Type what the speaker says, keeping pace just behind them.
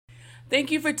Thank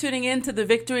you for tuning in to the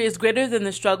Victory is Greater Than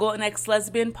the Struggle, an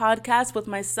ex-lesbian podcast with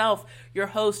myself, your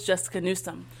host, Jessica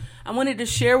Newsom. I wanted to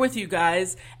share with you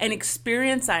guys an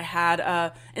experience I had,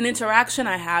 an interaction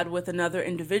I had with another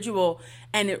individual,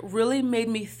 and it really made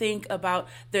me think about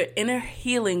the inner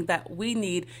healing that we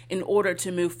need in order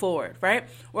to move forward, right?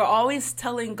 We're always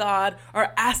telling God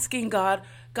or asking God,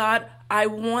 I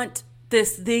want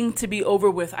this thing to be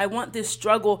over with. I want this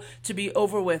struggle to be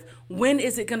over with. When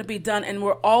is it going to be done? And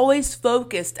we're always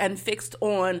focused and fixed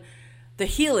on the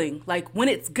healing, like when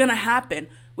it's going to happen,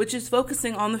 which is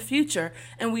focusing on the future.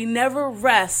 And we never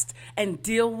rest and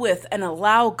deal with and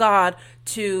allow God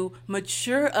to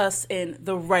mature us in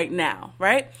the right now,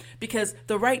 right? Because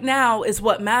the right now is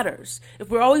what matters. If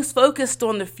we're always focused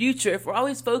on the future, if we're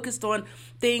always focused on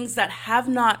things that have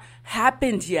not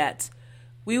happened yet,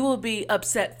 we will be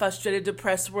upset, frustrated,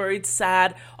 depressed, worried,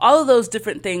 sad, all of those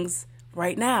different things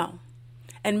right now.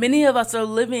 And many of us are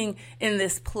living in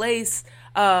this place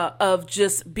of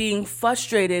just being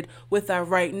frustrated with our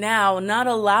right now, not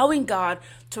allowing God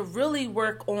to really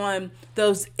work on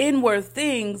those inward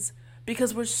things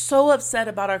because we're so upset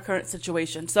about our current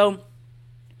situation. So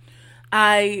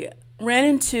I ran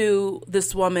into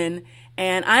this woman,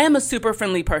 and I am a super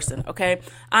friendly person, okay?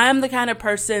 I am the kind of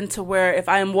person to where if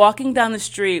I am walking down the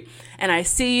street and I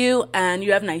see you and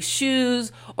you have nice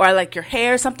shoes or I like your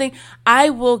hair or something, I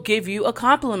will give you a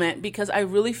compliment because I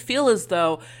really feel as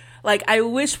though, like, I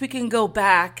wish we can go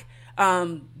back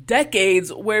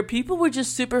decades where people were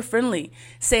just super friendly,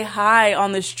 say hi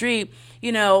on the street,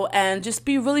 and just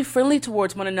be really friendly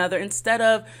towards one another instead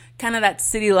of kind of that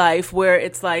city life where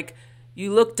it's like,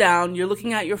 you look down, you're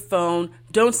looking at your phone,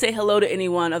 don't say hello to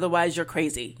anyone, otherwise you're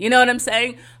crazy. You know what I'm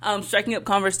saying? Striking up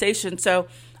conversation. So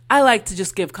I like to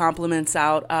just give compliments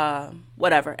out,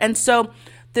 whatever. And so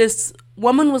this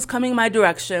woman was coming my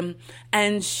direction,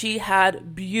 and she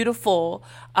had beautiful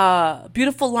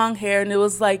long hair, and it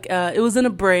was like, it was in a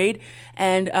braid,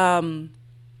 and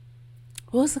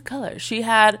what was the color? She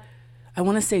had, I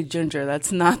want to say ginger.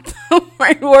 That's not the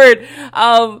right word.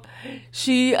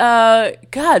 She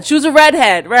was a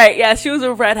redhead, right? Yeah, she was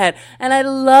a redhead. And I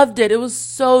loved it. It was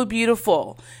so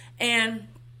beautiful. And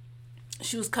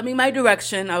she was coming my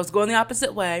direction. I was going the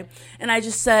opposite way. And I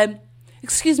just said,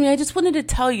 "Excuse me, I just wanted to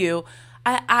tell you,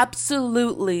 I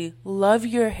absolutely love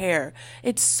your hair.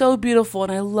 It's so beautiful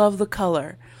and I love the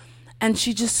color." And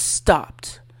she just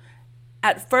stopped.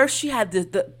 At first, she had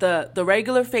the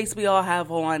regular face we all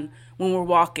have on when we're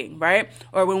walking, right?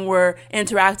 Or when we're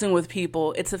interacting with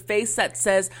people. It's a face that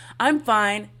says, "I'm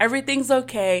fine, everything's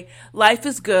okay, life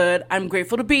is good, I'm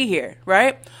grateful to be here,"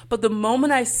 right? But the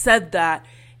moment I said that,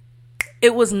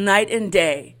 it was night and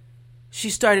day.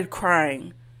 She started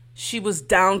crying. She was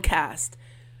downcast.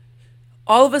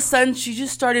 All of a sudden, she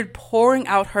just started pouring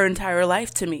out her entire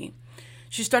life to me.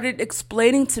 She started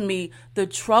explaining to me the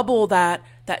trouble that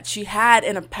she had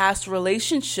in a past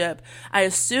relationship. I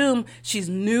assume she's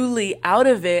newly out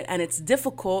of it and it's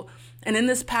difficult. And in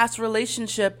this past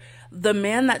relationship, the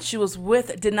man that she was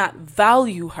with did not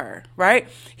value her, right?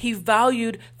 He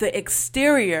valued the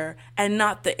exterior and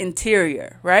not the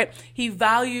interior, right? He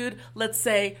valued, let's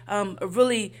say, a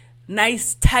really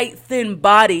nice, tight, thin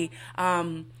body,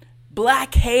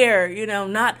 black hair,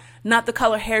 not the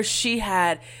color hair she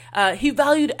had. He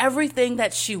valued everything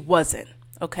that she wasn't,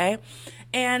 okay?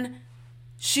 And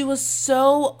she was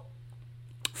so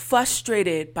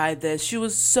frustrated by this. She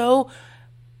was so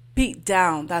beat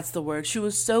down. That's the word. She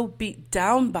was so beat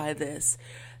down by this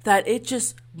that it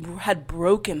just had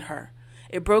broken her.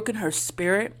 It broken her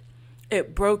spirit.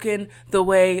 It broken the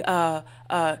way,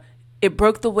 it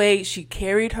broke the way she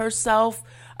carried herself,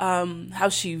 how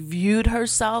she viewed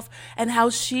herself, and how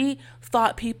she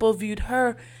thought people viewed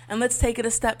her. And let's take it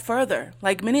a step further.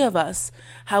 Like many of us,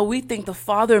 how we think the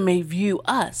Father may view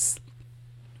us.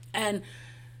 And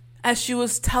as she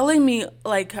was telling me,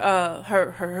 like,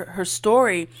 her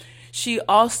story, she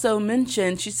also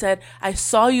mentioned, she said, "I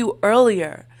saw you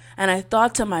earlier and I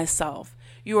thought to myself,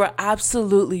 you are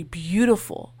absolutely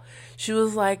beautiful." She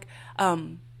was like,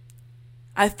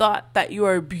 "I thought that you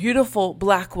are a beautiful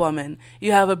Black woman.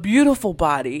 You have a beautiful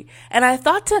body." And I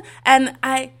thought and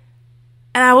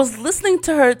I was listening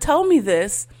to her tell me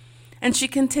this, and she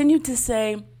continued to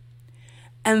say,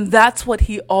 "And that's what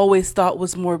he always thought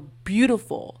was more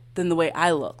beautiful than the way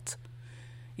I looked."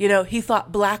 He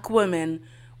thought Black women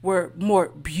were more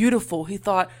beautiful. He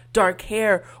thought dark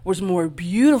hair was more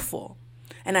beautiful.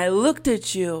 And I looked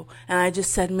at you and I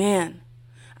just said, "Man,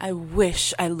 I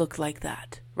wish I looked like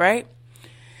that," right?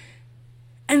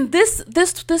 And this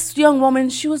young woman,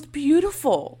 she was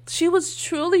beautiful. She was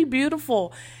truly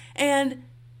beautiful. And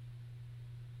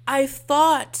I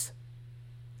thought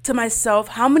to myself,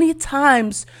 how many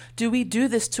times do we do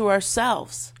this to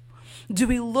ourselves? Do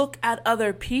we look at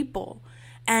other people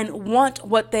and want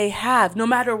what they have, no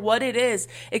matter what it is?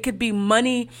 It could be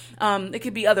money, it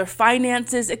could be other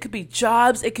finances, it could be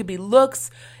jobs, it could be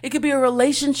looks, it could be a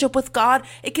relationship with God.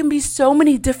 It can be so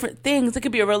many different things. It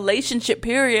could be a relationship,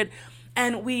 period.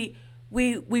 And we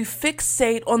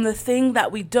fixate on the thing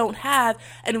that we don't have,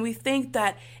 and we think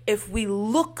that if we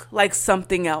look like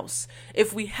something else,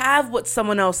 if we have what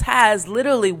someone else has,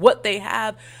 literally what they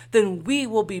have, then we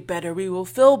will be better. We will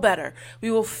feel better.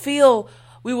 We will fill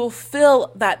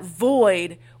that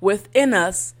void within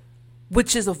us,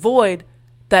 which is a void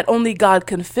that only God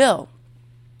can fill.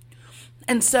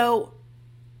 And so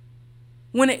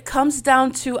when it comes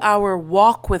down to our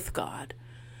walk with God,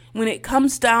 when it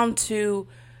comes down to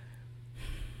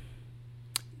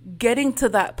getting to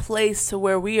that place to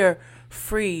where we are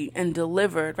free and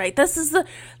delivered, right? This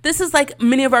is like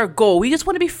many of our goal. We just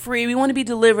want to be free. We want to be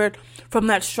delivered from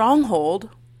that stronghold.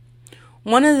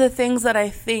 One of the things that I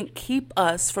think keep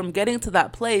us from getting to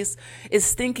that place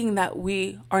is thinking that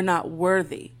we are not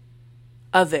worthy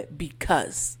of it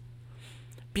because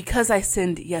I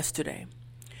sinned yesterday,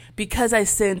 because I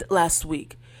sinned last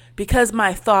week, because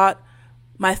my thought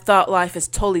life is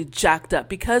totally jacked up,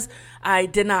 because I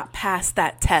did not pass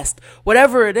that test.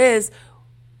 Whatever it is,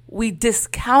 we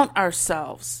discount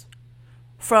ourselves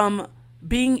from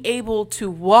being able to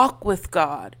walk with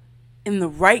God in the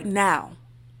right now,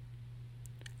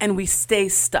 and we stay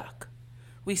stuck.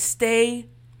 We stay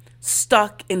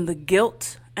stuck in the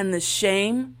guilt and the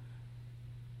shame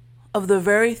of the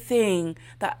very thing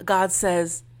that God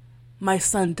says, my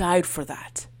son died for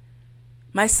that.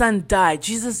 My son died.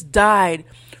 Jesus died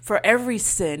for every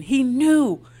sin. He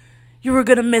knew you were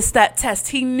going to miss that test.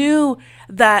 He knew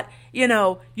that,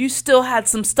 you still had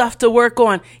some stuff to work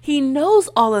on. He knows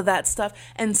all of that stuff.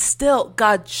 And still,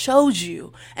 God chose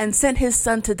you and sent his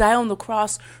son to die on the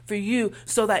cross for you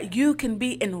so that you can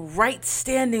be in right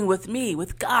standing with me,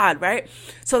 with God, right?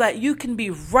 So that you can be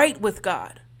right with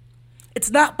God.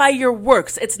 It's not by your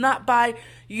works. It's not by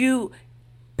you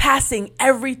passing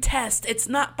every test. It's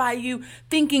not by you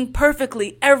thinking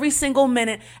perfectly every single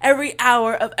minute, every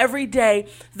hour of every day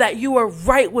that you are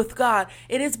right with God.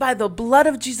 It is by the blood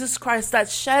of Jesus Christ that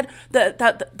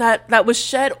was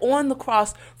shed on the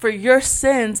cross for your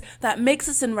sins that makes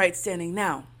us in right standing.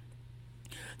 Now,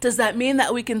 does that mean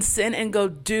that we can sin and go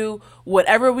do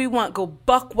whatever we want, go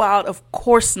buck wild? Of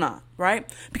course not,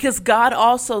 right? Because God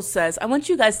also says, I want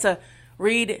you guys to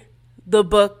read the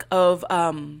book of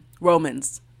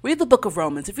Romans. Read the book of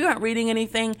Romans. If you aren't reading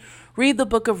anything, read the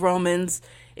book of Romans.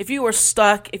 If you were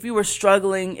stuck, if you were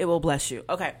struggling, it will bless you.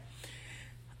 Okay.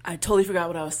 I totally forgot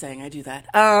what I was saying. I do that.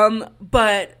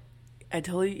 But I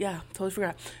totally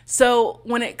forgot. So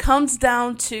when it comes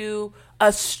down to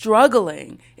us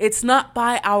struggling, it's not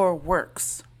by our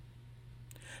works.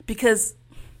 Because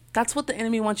that's what the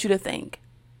enemy wants you to think.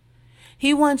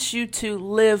 He wants you to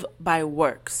live by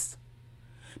works.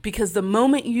 Because the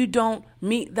moment you don't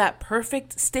meet that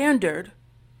perfect standard,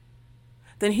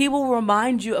 then he will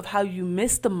remind you of how you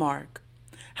missed the mark,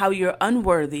 how you're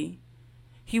unworthy.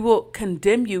 He will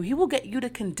condemn you. He will get you to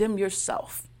condemn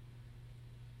yourself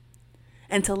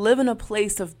and to live in a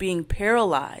place of being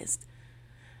paralyzed.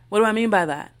 What do I mean by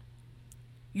that?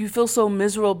 You feel so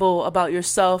miserable about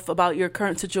yourself, about your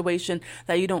current situation,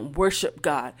 that you don't worship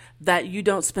God, that you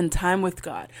don't spend time with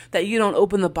God, that you don't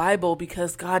open the Bible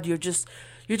because, God, you're just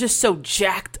so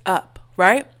jacked up,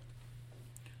 right?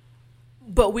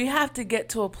 But we have to get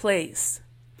to a place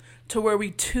to where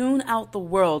we tune out the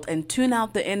world and tune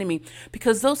out the enemy,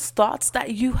 because those thoughts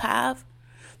that you have,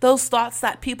 those thoughts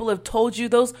that people have told you,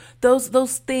 those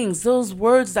things, those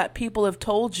words that people have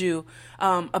told you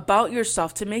about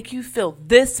yourself to make you feel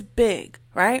this big,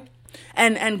 right?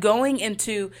 And going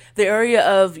into the area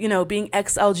of, being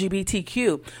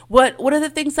ex-LGBTQ, what are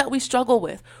the things that we struggle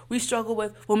with? We struggle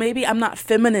with, well, maybe I'm not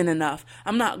feminine enough.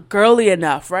 I'm not girly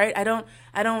enough, right? I don't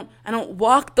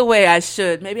walk the way I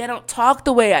should. Maybe I don't talk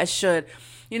the way I should.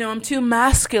 I'm too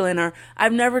masculine, or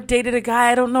I've never dated a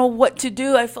guy. I don't know what to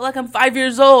do. I feel like I'm 5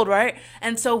 years old, right?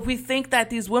 And so we think that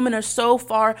these women are so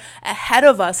far ahead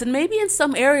of us. And maybe in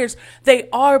some areas they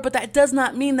are, but that does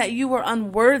not mean that you are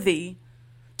unworthy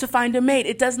to find a mate.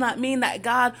 It does not mean that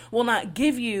God will not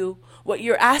give you what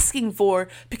you're asking for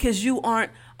because you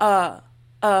aren't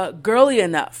girly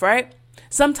enough, right?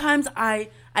 Sometimes I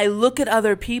look at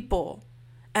other people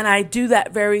and I do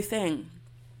that very thing.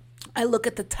 I look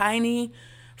at the tiny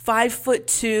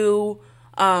 5'2",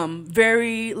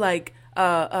 very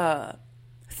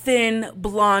thin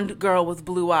blonde girl with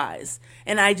blue eyes,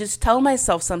 and I just tell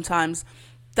myself sometimes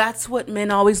that's what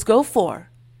men always go for.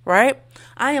 right?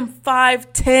 I am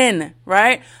 5'10",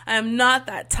 right? I am not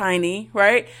that tiny,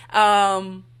 right?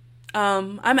 I'm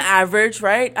average,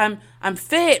 right? I'm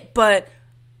fit, but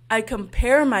I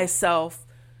compare myself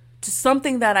to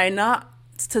something that I'm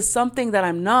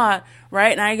not,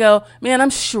 right? And I go, man, I'm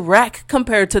Shrek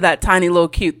compared to that tiny little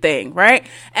cute thing, right?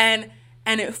 And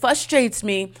it frustrates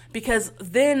me because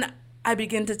then I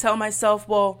begin to tell myself,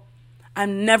 well,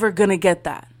 I'm never going to get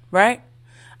that, right?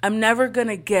 I'm never going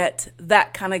to get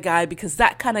that kind of guy because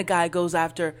that kind of guy goes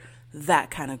after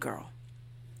that kind of girl.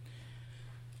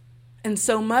 And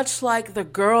so much like the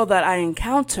girl that I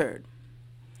encountered,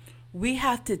 we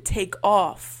have to take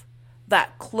off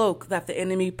that cloak that the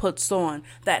enemy puts on,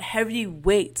 that heavy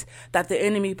weight that the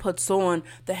enemy puts on,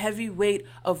 the heavy weight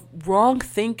of wrong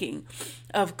thinking,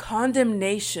 of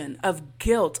condemnation, of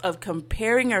guilt, of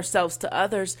comparing ourselves to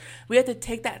others. We have to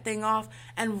take that thing off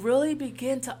and really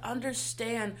begin to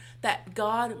understand that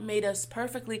God made us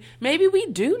perfectly. Maybe we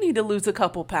do need to lose a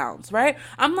couple pounds, right?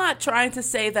 I'm not trying to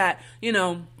say that,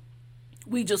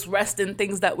 we just rest in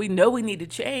things that we know we need to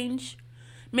change.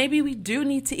 Maybe we do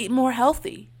need to eat more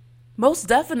healthy. Most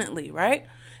definitely, right?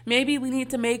 Maybe we need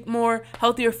to make more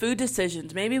healthier food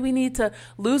decisions. Maybe we need to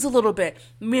lose a little bit.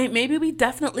 Maybe we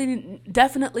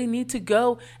definitely need to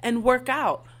go and work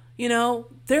out.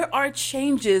 There are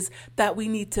changes that we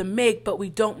need to make, but we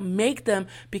don't make them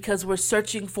because we're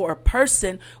searching for a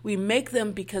person. We make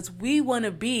them because we want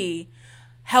to be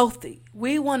healthy.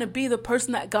 We want to be the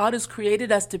person that God has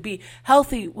created us to be,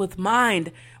 healthy with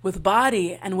mind, with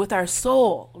body, and with our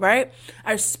soul, right?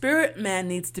 Our spirit man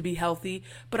needs to be healthy,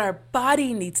 but our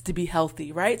body needs to be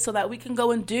healthy, right? So that we can go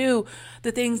and do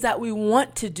the things that we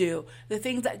want to do, the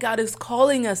things that God is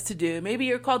calling us to do. Maybe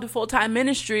you're called to full-time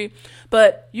ministry,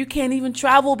 but you can't even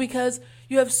travel because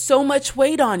you have so much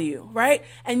weight on you, right?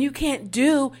 And you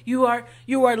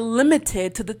are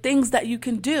limited to the things that you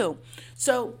can do.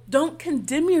 So don't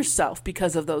condemn yourself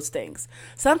because of those things.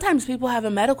 Sometimes people have a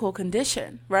medical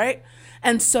condition, right?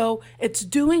 And so it's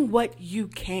doing what you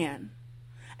can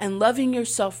and loving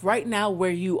yourself right now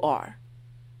where you are,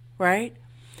 right?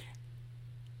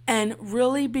 And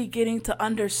really beginning to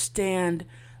understand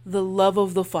the love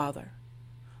of the Father.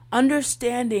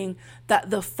 Understanding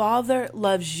that the Father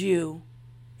loves you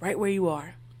right where you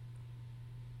are.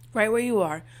 Right where you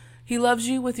are. He loves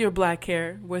you with your black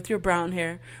hair, with your brown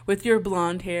hair, with your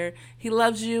blonde hair. He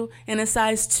loves you in a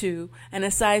size 2 and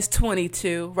a size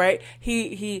 22, right?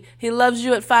 He loves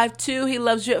you at 5'2". He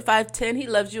loves you at 5'10". He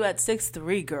loves you at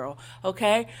 6'3", girl.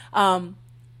 Okay? And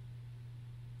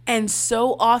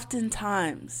so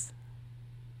oftentimes,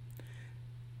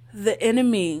 the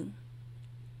enemy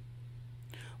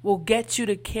will get you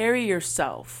to carry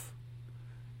yourself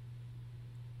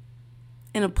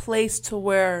in a place to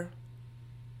where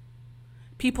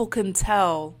people can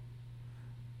tell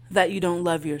that you don't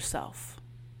love yourself,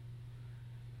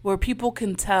 where people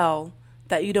can tell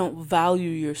that you don't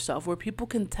value yourself, where people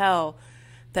can tell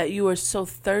that you are so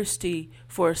thirsty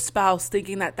for a spouse,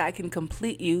 thinking that that can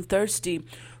complete you, thirsty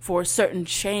for a certain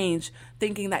change,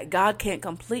 thinking that God can't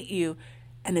complete you,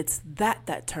 and it's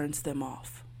that turns them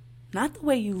off. Not the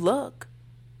way you look,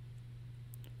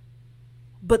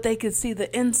 but they could see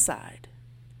the inside.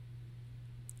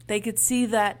 They could see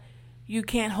that you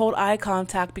can't hold eye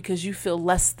contact because you feel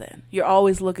less than. You're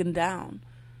always looking down,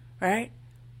 right?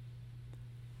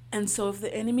 And so if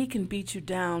the enemy can beat you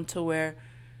down to where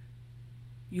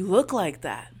you look like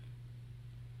that,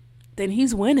 then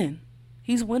he's winning.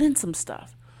 He's winning some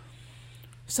stuff.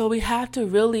 So we have to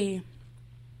really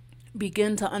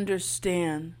begin to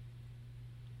understand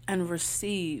and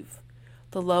receive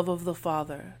the love of the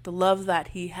Father, the love that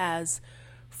he has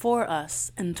for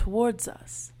us and towards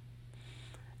us.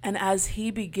 And as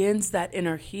he begins that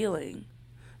inner healing,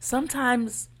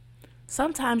 sometimes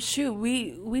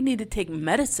we need to take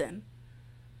medicine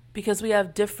because we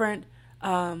have different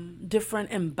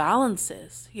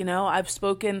imbalances. I've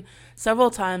spoken several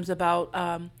times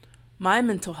about my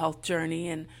mental health journey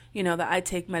and, that I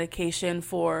take medication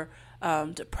for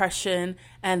depression.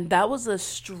 And that was a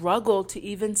struggle to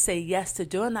even say yes to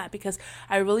doing that because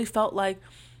I really felt like,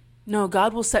 no,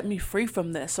 God will set me free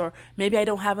from this. Or maybe I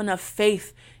don't have enough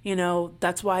faith,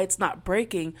 that's why it's not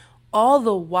breaking. All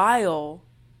the while,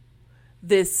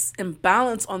 this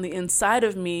imbalance on the inside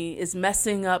of me is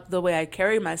messing up the way I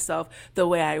carry myself, the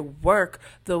way I work,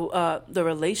 the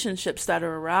relationships that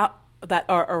are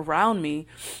around me.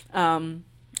 I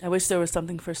wish there was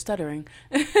something for stuttering.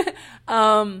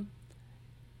 And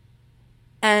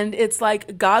it's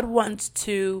like God wants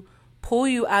to pull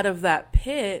you out of that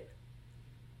pit,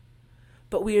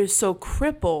 but we are so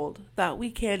crippled that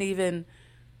we can't even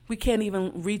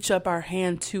reach up our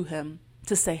hand to him.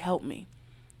 to say, help me.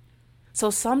 So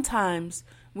sometimes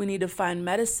we need to find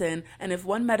medicine, and if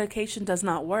one medication does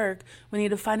not work, we need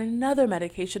to find another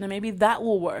medication, and maybe that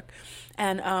will work.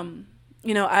 And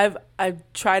I've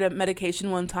tried a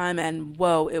medication one time, and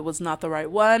whoa, it was not the right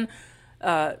one.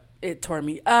 It tore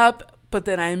me up, but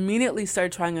then I immediately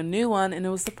started trying a new one, and it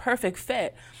was the perfect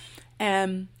fit.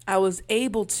 And I was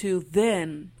able to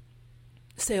then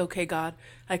say, okay, God,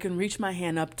 I can reach my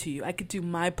hand up to you. I could do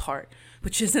my part,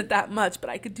 which isn't that much, but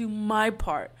I could do my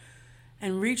part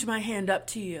and reach my hand up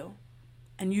to you.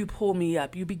 And you pull me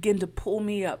up. You begin to pull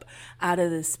me up out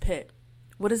of this pit.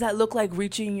 What does that look like,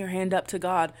 reaching your hand up to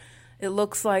God? It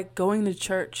looks like going to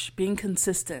church, being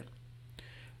consistent,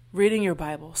 reading your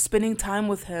Bible, spending time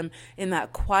with Him in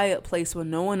that quiet place when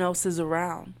no one else is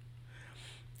around.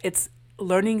 It's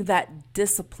learning that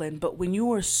discipline. But when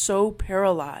you are so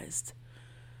paralyzed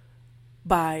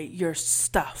by your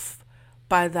stuff,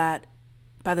 by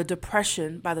the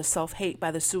depression, by the self-hate,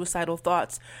 by the suicidal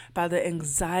thoughts, by the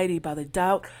anxiety, by the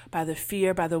doubt, by the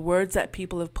fear, by the words that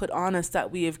people have put on us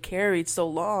that we have carried so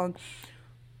long,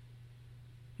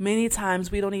 many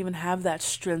times we don't even have that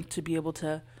strength to be able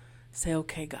to say,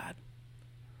 okay, God,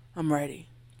 I'm ready.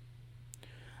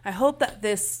 I hope that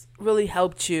this really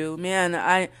helped you.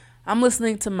 Man, I'm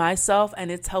listening to myself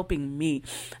and it's helping me.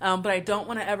 But I don't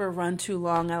want to ever run too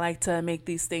long. I like to make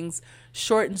these things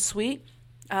short and sweet.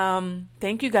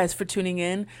 Thank you guys for tuning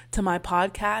in to my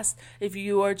podcast. If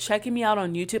you are checking me out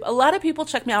on YouTube, a lot of people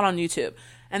check me out on YouTube,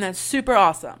 and that's super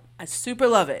awesome. I super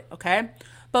love it. Okay.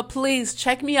 But please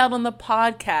check me out on the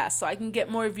podcast so I can get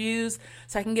more views,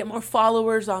 so I can get more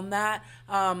followers on that.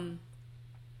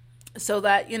 So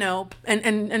that,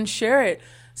 and share it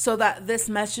so that this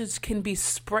message can be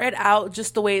spread out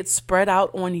just the way it's spread out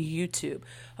on YouTube.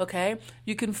 Okay.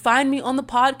 You can find me on the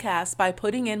podcast by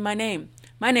putting in my name.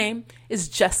 My name is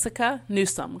Jessica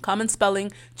Newsom. Common spelling,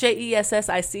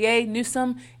 Jessica,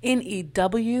 Newsom,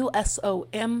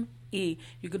 Newsome.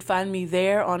 You could find me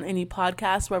there on any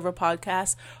podcast, wherever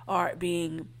podcasts are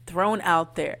being thrown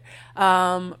out there.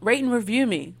 Rate and review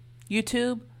me.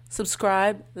 YouTube,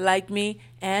 subscribe, like me,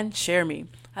 and share me.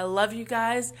 I love you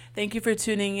guys. Thank you for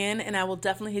tuning in, and I will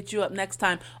definitely hit you up next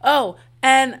time. Oh,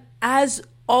 and as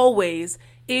always,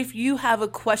 if you have a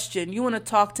question, you want to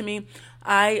talk to me,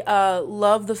 I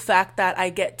love the fact that I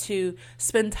get to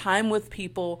spend time with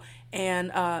people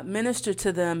and minister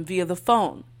to them via the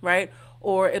phone, right?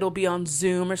 Or it'll be on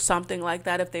Zoom or something like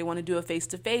that if they want to do a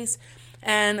face-to-face.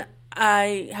 And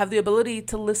I have the ability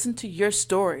to listen to your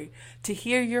story, to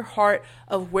hear your heart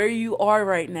of where you are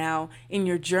right now in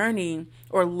your journey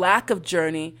or lack of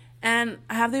journey. And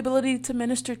I have the ability to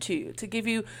minister to you, to give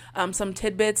you some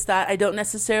tidbits that I don't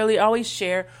necessarily always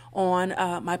share on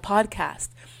my podcast.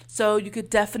 So you could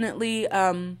definitely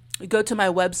go to my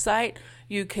website.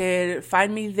 You could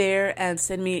find me there and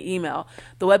send me an email.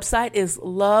 The website is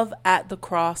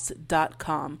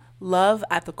loveatthecross.com.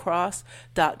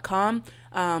 Loveatthecross.com.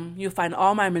 You'll find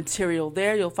all my material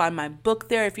there. You'll find my book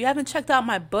there. If you haven't checked out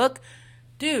my book,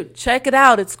 dude, check it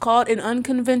out. It's called An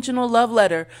Unconventional Love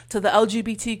Letter to the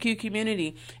LGBTQ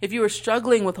community. If you are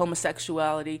struggling with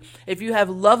homosexuality, if you have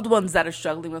loved ones that are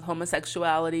struggling with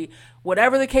homosexuality,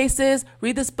 whatever the case is,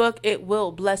 read this book. It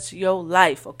will bless your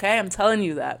life, okay? I'm telling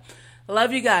you that. I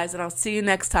love you guys, and I'll see you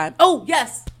next time. Oh,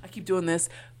 yes, I keep doing this.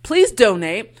 Please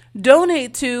donate.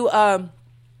 Donate to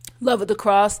Love at the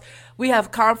Cross. We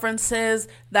have conferences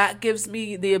that gives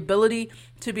me the ability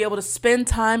to be able to spend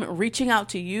time reaching out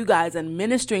to you guys and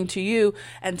ministering to you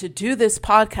and to do this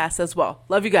podcast as well.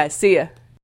 Love you guys. See ya.